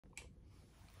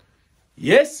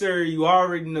Yes, sir. You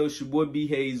already know it's your boy B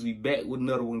Hayes. We back with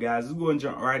another one, guys. Let's go and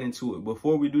jump right into it.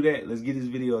 Before we do that, let's give this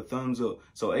video a thumbs up.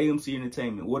 So AMC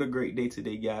Entertainment, what a great day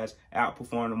today, guys.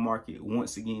 Outperforming the market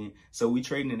once again. So we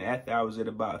trading in the after hours at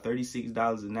about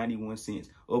 $36.91,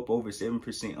 up over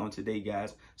 7% on today,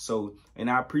 guys. So in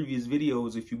our previous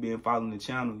videos, if you've been following the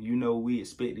channel, you know we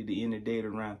expected to end the day at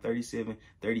around $37,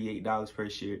 $38 per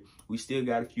share. We still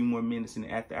got a few more minutes in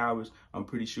the after hours. I'm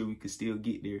pretty sure we could still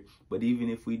get there. But even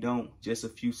if we don't, just a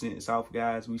few cents off,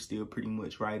 guys, we still pretty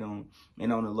much right on.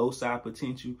 And on the low side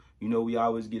potential, you know, we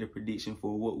always get a prediction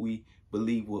for what we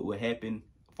believe what will happen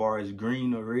as far as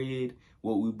green or red,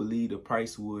 what we believe the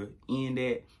price will end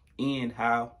at, and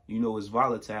how, you know, it's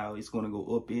volatile. It's going to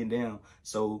go up and down.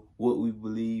 So what we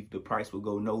believe the price will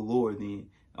go no lower than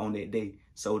on that day.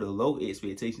 So the low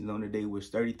expectations on the day was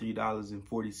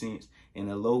 $33.40, and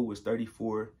the low was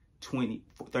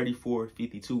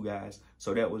 $34.52, guys.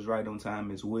 So that was right on time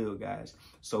as well, guys.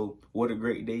 So what a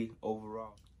great day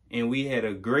overall. And we had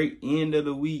a great end of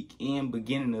the week and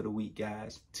beginning of the week,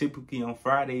 guys. Typically on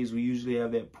Fridays, we usually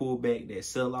have that pullback, that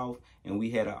sell-off, and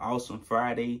we had an awesome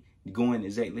Friday going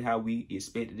exactly how we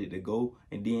expected it to go.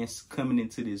 And then coming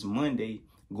into this Monday,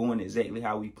 going exactly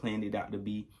how we planned it out to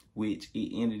be, which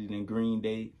it ended in a green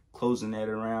day, closing at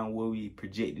around where we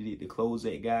projected it to close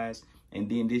at, guys. And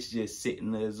then this just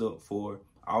setting us up for an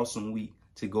awesome week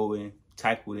to go and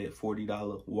tackle that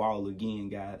 $40 wall again,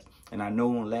 guys. And I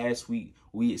know on last week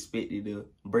we expected to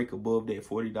break above that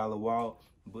 $40 wall,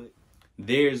 but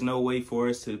there's no way for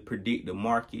us to predict the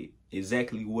market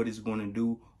exactly what it's going to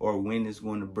do or when it's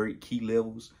going to break key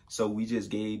levels. So we just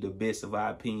gave the best of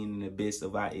our opinion and the best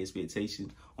of our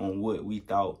expectations on what we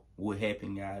thought would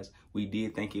happen, guys. We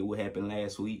did think it would happen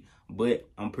last week, but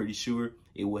I'm pretty sure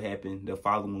it will happen the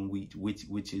following week,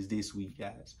 which is this week,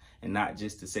 guys. And not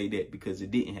just to say that because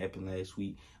it didn't happen last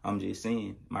week. I'm just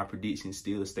saying my prediction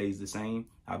still stays the same.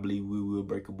 I believe we will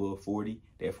break above 40,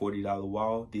 that $40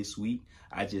 wall this week.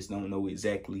 I just don't know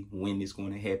exactly when it's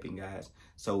going to happen, guys.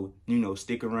 So, you know,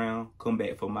 stick around, come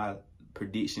back for my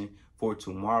prediction for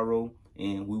tomorrow,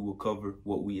 and we will cover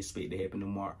what we expect to happen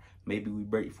tomorrow. Maybe we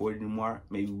break 40 tomorrow,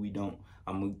 maybe we don't.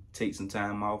 I'm going to take some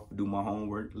time off, do my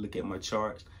homework, look at my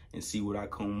charts, and see what I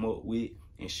come up with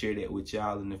and share that with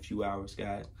y'all in a few hours,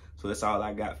 guys. So that's all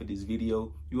I got for this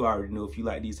video. You already know if you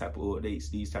like these type of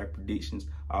updates, these type of predictions,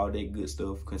 all that good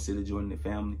stuff, consider joining the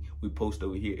family. We post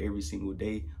over here every single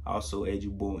day. Also, add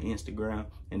your boy on Instagram.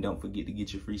 And don't forget to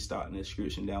get your free stock in the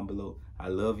description down below. I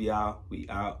love y'all. We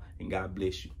out, and God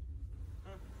bless you.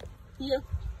 Yeah.